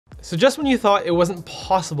So just when you thought it wasn't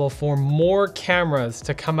possible for more cameras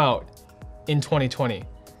to come out in 2020,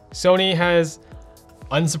 Sony has,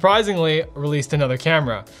 unsurprisingly, released another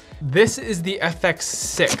camera. This is the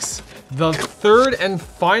FX6, the third and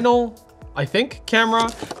final, I think, camera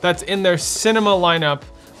that's in their cinema lineup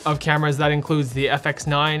of cameras that includes the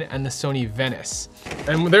FX9 and the Sony Venice.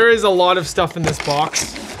 And there is a lot of stuff in this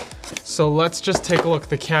box. So let's just take a look at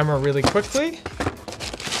the camera really quickly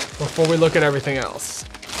before we look at everything else.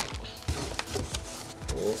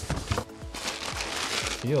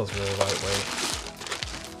 Feels really lightweight.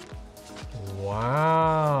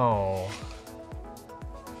 Wow.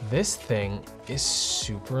 This thing is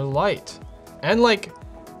super light. And like,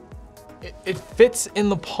 it fits in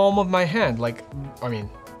the palm of my hand. Like, I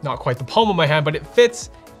mean, not quite the palm of my hand, but it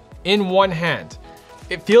fits in one hand.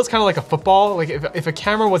 It feels kind of like a football. Like if a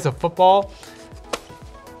camera was a football,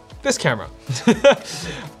 this camera.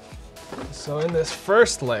 So in this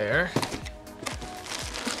first layer,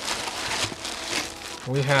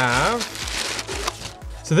 we have,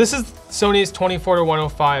 so this is Sony's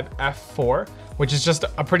 24-105 f4, which is just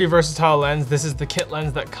a pretty versatile lens. This is the kit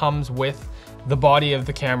lens that comes with the body of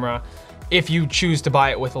the camera. If you choose to buy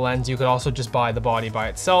it with a lens, you could also just buy the body by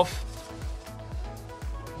itself.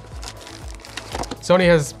 Sony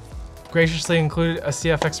has graciously included a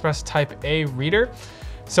CF Express Type A reader.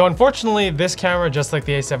 So unfortunately, this camera, just like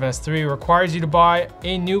the A7S III, requires you to buy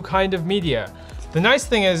a new kind of media. The nice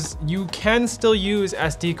thing is you can still use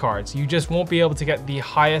SD cards. You just won't be able to get the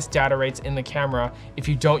highest data rates in the camera if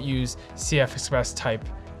you don't use CF Express Type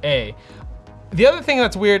A. The other thing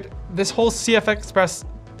that's weird, this whole CF Express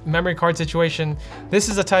memory card situation, this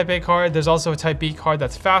is a Type A card. There's also a Type B card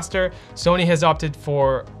that's faster. Sony has opted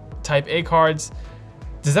for Type A cards.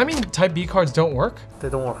 Does that mean Type B cards don't work? They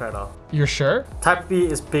don't work at all. You're sure? Type B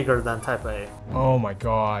is bigger than Type A. Oh my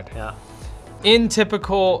God. Yeah. In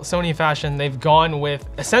typical Sony fashion, they've gone with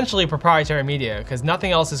essentially proprietary media because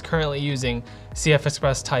nothing else is currently using CF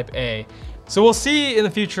Express Type A. So we'll see in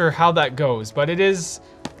the future how that goes, but it is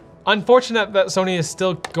unfortunate that Sony is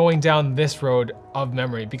still going down this road of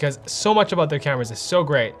memory because so much about their cameras is so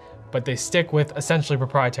great, but they stick with essentially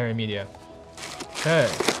proprietary media. Okay.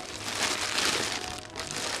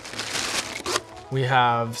 We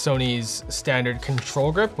have Sony's standard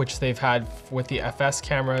control grip, which they've had with the FS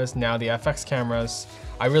cameras, now the FX cameras.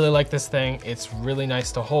 I really like this thing. It's really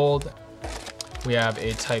nice to hold. We have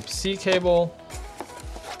a Type-C cable.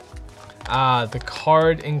 The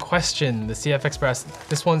card in question, the CF Express,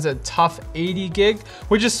 this one's a tough 80 gig,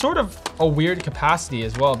 which is sort of a weird capacity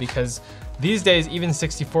as well, because these days, even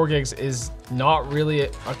 64 gigs is not really a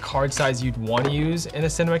card size you'd want to use in a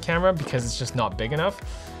cinema camera because it's just not big enough.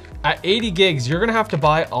 At 80 gigs, you're gonna have to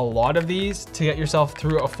buy a lot of these to get yourself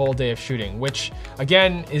through a full day of shooting, which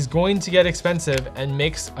again, is going to get expensive and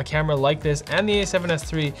makes a camera like this and the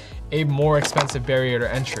A7S III a more expensive barrier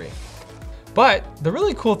to entry. But the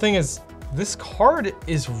really cool thing is this card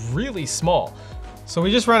is really small. So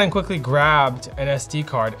we just ran and quickly grabbed an SD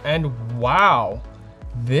card and wow,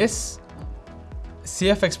 this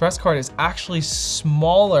CF Express card is actually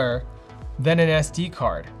smaller than an SD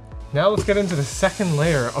card. Now let's get into the second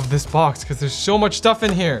layer of this box because there's so much stuff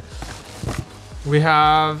in here. We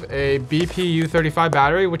have a BP U35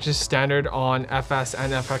 battery, which is standard on FS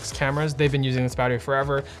and FX cameras. They've been using this battery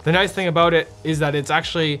forever. The nice thing about it is that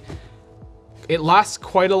it lasts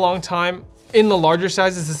quite a long time. In the larger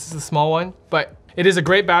sizes, this is the small one, but it is a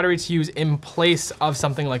great battery to use in place of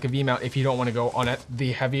something like a V-mount if you don't want to go on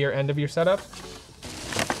the heavier end of your setup.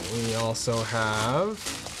 We also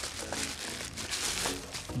have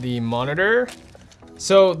the monitor.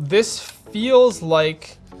 So this feels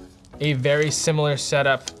like a very similar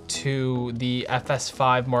setup to the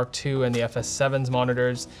FS5 Mark II and the FS7's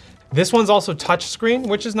monitors. This one's also touchscreen,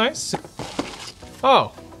 which is nice.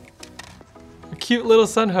 Oh, a cute little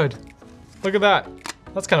sun hood. Look at that.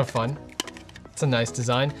 That's kind of fun. It's a nice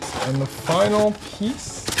design. And the final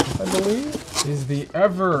piece, I believe, is the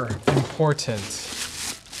ever important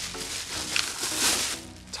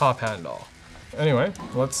top handle. Anyway,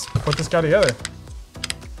 let's put this guy together.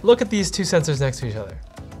 Look at these two sensors next to each other.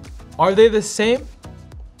 Are they the same?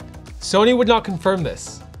 Sony would not confirm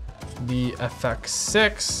this. The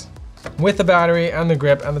FX6 with the battery and the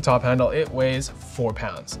grip and the top handle, it weighs 4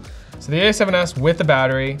 pounds. So the A7S with the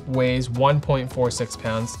battery weighs 1.46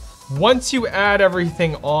 pounds. Once you add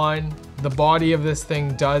everything on, the body of this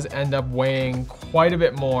thing does end up weighing quite a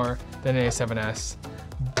bit more than an A7S,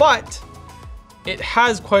 but it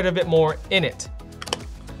has quite a bit more in it.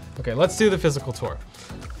 Okay, let's do the physical tour.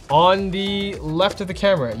 On the left of the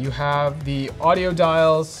camera, you have the audio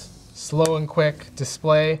dials, slow and quick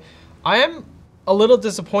display. I am a little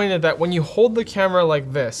disappointed that when you hold the camera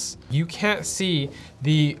like this, you can't see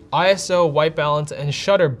the ISO, white balance, and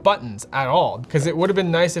shutter buttons at all, because it would have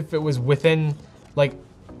been nice if it was within like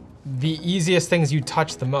the easiest things you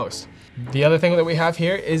touch the most. The other thing that we have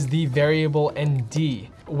here is the variable ND,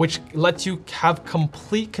 which lets you have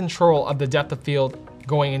complete control of the depth of field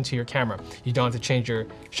going into your camera. You don't have to change your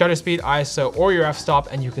shutter speed, ISO, or your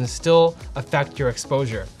f-stop, and you can still affect your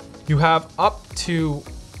exposure. You have up to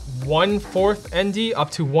 1/4 ND,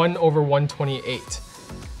 up to 1/128,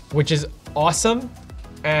 which is awesome,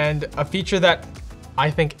 and a feature that I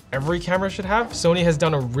think every camera should have. Sony has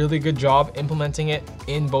done a really good job implementing it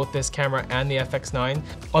in both this camera and the FX9.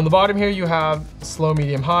 On the bottom here, you have slow,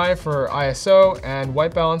 medium, high for ISO, and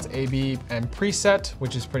white balance, AB, and preset,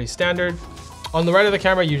 which is pretty standard. On the right of the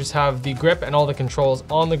camera, you just have the grip and all the controls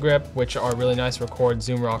on the grip, which are really nice: record,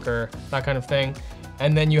 zoom rocker, that kind of thing.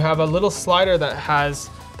 And then you have a little slider that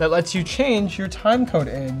lets you change your time code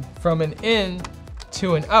in from an in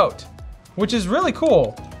to an out, which is really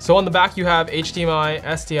cool. So on the back, you have HDMI,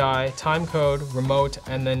 SDI, time code, remote,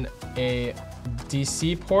 and then a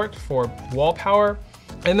DC port for wall power.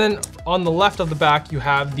 And then on the left of the back, you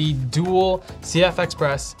have the dual CF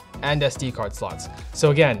Express and SD card slots. So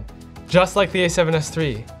again, just like the A7S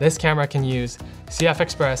III, this camera can use CF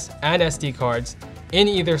Express and SD cards in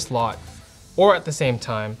either slot or at the same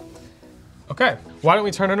time. Okay, why don't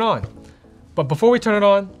we turn it on? But before we turn it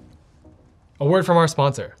on, a word from our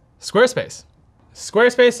sponsor, Squarespace.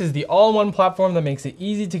 Squarespace is the all-in-one platform that makes it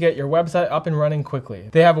easy to get your website up and running quickly.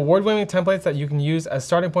 They have award-winning templates that you can use as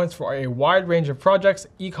starting points for a wide range of projects,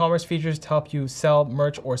 e-commerce features to help you sell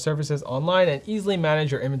merch or services online, and easily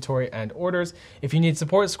manage your inventory and orders. If you need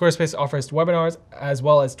support, Squarespace offers webinars as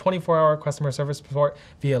well as 24-hour customer service support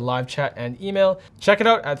via live chat and email. Check it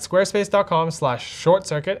out at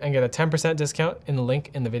squarespace.com/shortcircuit and get a 10% discount in the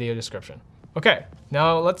link in the video description. Okay,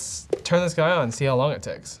 now let's turn this guy on and see how long it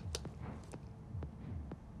takes.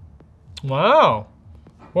 Wow,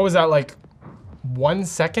 what was that, like 1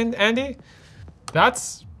 second, Andy?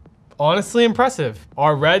 That's honestly impressive.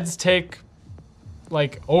 Our reds take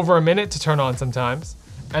like over a minute to turn on sometimes,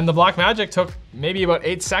 and the Blackmagic took maybe about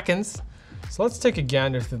 8 seconds. So let's take a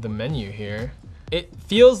gander through the menu here. It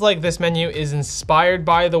feels like this menu is inspired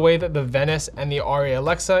by the way that the Venice and the Arri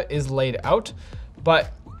Alexa is laid out,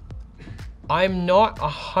 but I'm not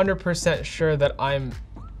 100% sure that I'm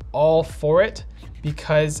all for it,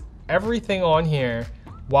 because everything on here,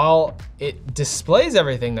 while it displays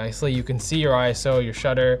everything nicely, you can see your ISO, your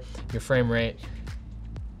shutter, your frame rate,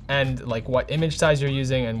 and like what image size you're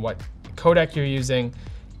using and what codec you're using,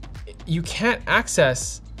 you can't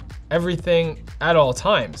access everything at all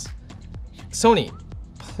times. Sony,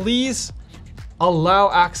 please allow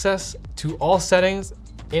access to all settings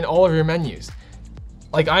in all of your menus.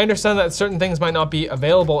 Like, I understand that certain things might not be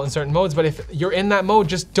available in certain modes, but if you're in that mode,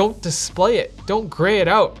 just don't display it. Don't gray it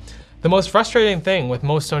out. The most frustrating thing with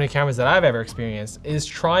most Sony cameras that I've ever experienced is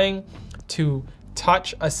trying to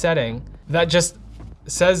touch a setting that just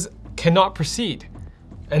says cannot proceed.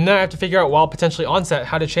 And then I have to figure out, while potentially on set,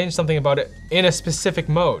 how to change something about it in a specific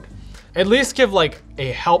mode. At least give like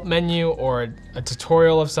a help menu or a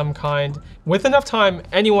tutorial of some kind. With enough time,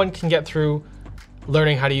 anyone can get through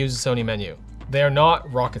learning how to use a Sony menu. They are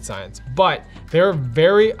not rocket science, but they're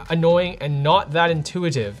very annoying and not that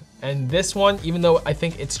intuitive. And this one, even though I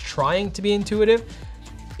think it's trying to be intuitive,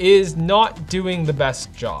 is not doing the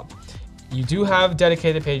best job. You do have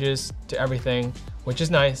dedicated pages to everything, which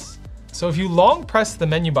is nice. So if you long press the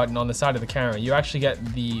menu button on the side of the camera, you actually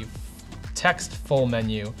get the text full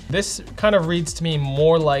menu. This kind of reads to me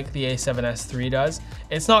more like the A7S III does.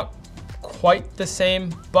 It's not quite the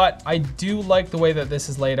same, but I do like the way that this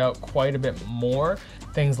is laid out quite a bit more.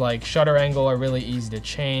 Things like shutter angle are really easy to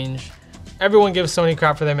change. Everyone gives Sony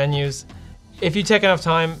crap for their menus. If you take enough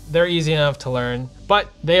time, they're easy enough to learn,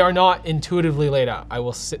 but they are not intuitively laid out. I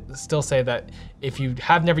will still say that if you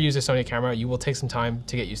have never used a Sony camera, you will take some time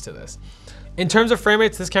to get used to this. In terms of frame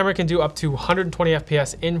rates, this camera can do up to 120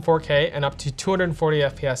 FPS in 4K and up to 240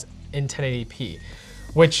 FPS in 1080p,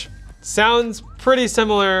 which sounds pretty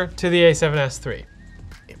similar to the A7S III.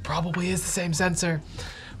 It probably is the same sensor,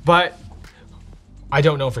 but I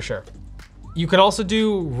don't know for sure. You can also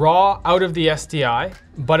do RAW out of the SDI,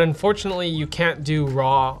 but unfortunately you can't do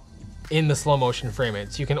RAW in the slow motion frame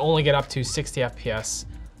rates. You can only get up to 60 FPS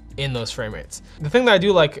in those frame rates. The thing that I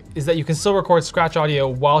do like is that you can still record scratch audio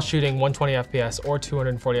while shooting 120 FPS or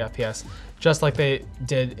 240 FPS, just like they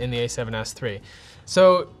did in the A7S III.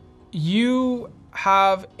 So you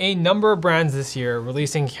have a number of brands this year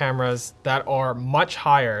releasing cameras that are much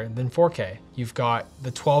higher than 4K. You've got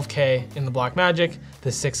the 12K in the Blackmagic, the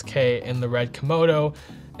 6K in the Red Komodo,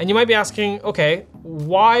 and you might be asking, okay,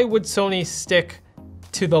 why would Sony stick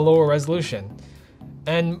to the lower resolution?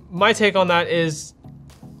 And my take on that is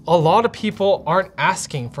a lot of people aren't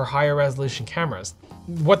asking for higher resolution cameras.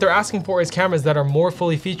 What they're asking for is cameras that are more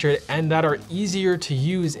fully featured and that are easier to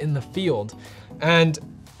use in the field. And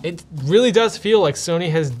it really does feel like Sony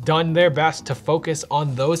has done their best to focus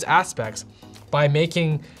on those aspects by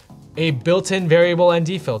making a built-in variable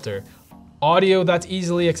ND filter, audio that's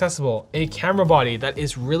easily accessible, a camera body that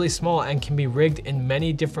is really small and can be rigged in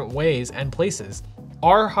many different ways and places.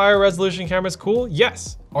 Are higher resolution cameras cool?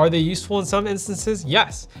 Yes. Are they useful in some instances?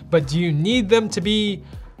 Yes. But do you need them to be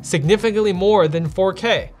significantly more than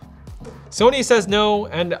 4K? Sony says no,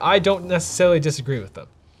 and I don't necessarily disagree with them.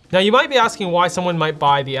 Now you might be asking why someone might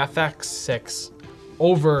buy the FX6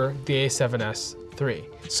 over the A7S III.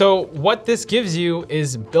 So what this gives you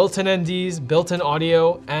is built-in NDs, built-in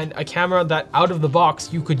audio, and a camera that out of the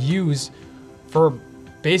box you could use for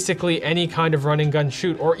basically any kind of run and gun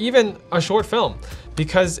shoot or even a short film,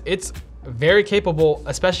 because it's very capable,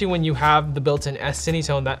 especially when you have the built-in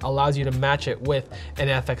S-Cinetone that allows you to match it with an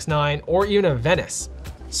FX9 or even a Venice.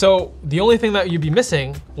 So the only thing that you'd be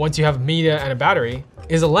missing once you have media and a battery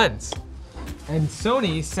is a lens. And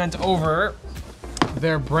Sony sent over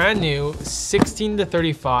their brand new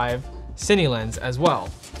 16-35 Cine lens as well.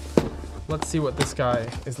 Let's see what this guy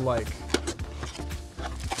is like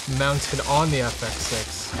mounted on the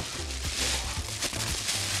FX6.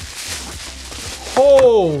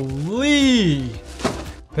 Holy!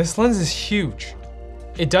 This lens is huge.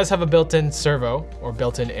 It does have a built-in servo, or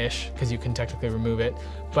built-in-ish, because you can technically remove it,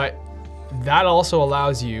 but that also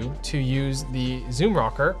allows you to use the zoom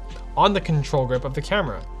rocker on the control grip of the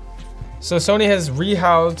camera. So Sony has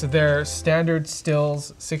rehoused their standard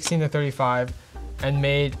stills 16-35 and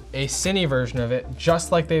made a Cine version of it,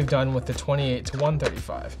 just like they've done with the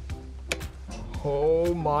 28-135.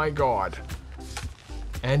 Oh my God.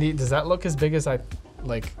 Andy, does that look as big as it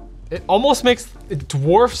almost it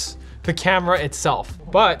dwarfs the camera itself.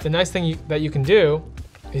 But the nice thing that you can do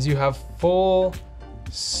is you have full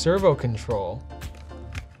servo control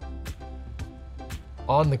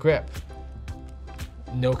on the grip.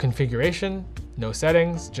 No configuration, no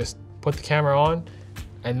settings, just put the camera on,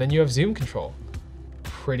 and then you have zoom control.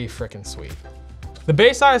 Pretty freaking sweet. The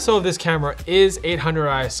base ISO of this camera is 800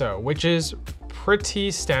 ISO, which is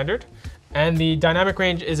pretty standard, and the dynamic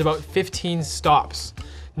range is about 15 stops.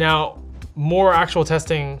 Now, more actual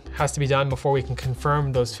testing has to be done before we can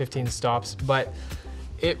confirm those 15 stops, but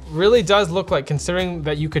it really does look like, considering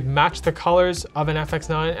that you could match the colors of an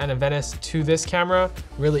FX9 and a Venice to this camera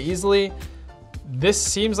really easily, this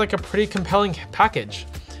seems like a pretty compelling package.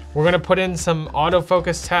 We're gonna put in some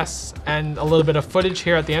autofocus tests and a little bit of footage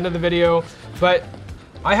here at the end of the video, but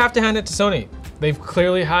I have to hand it to Sony. They've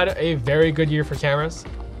clearly had a very good year for cameras.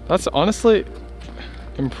 That's honestly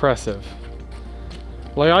impressive.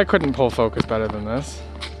 Like, I couldn't pull focus better than this.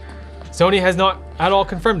 Sony has not at all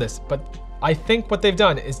confirmed this, but I think what they've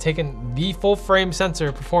done is taken the full frame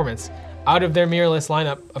sensor performance out of their mirrorless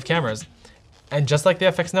lineup of cameras, and just like the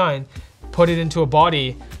FX9, put it into a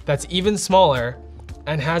body that's even smaller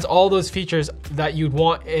and has all those features that you'd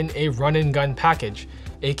want in a run and gun package.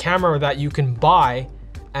 A camera that you can buy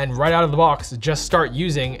and right out of the box just start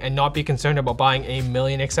using and not be concerned about buying a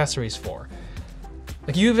million accessories for.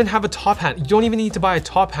 Like, you even have a top handle. You don't even need to buy a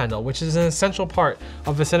top handle, which is an essential part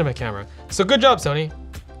of a cinema camera. So good job, Sony.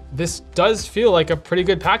 This does feel like a pretty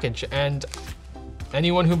good package, and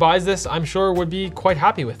anyone who buys this, I'm sure, would be quite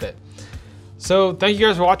happy with it. So thank you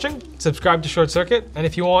guys for watching. Subscribe to Short Circuit, and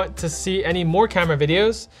if you want to see any more camera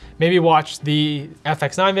videos, maybe watch the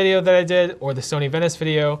FX9 video that I did or the Sony Venice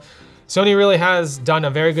video. Sony really has done a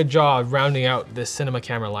very good job rounding out this cinema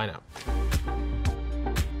camera lineup.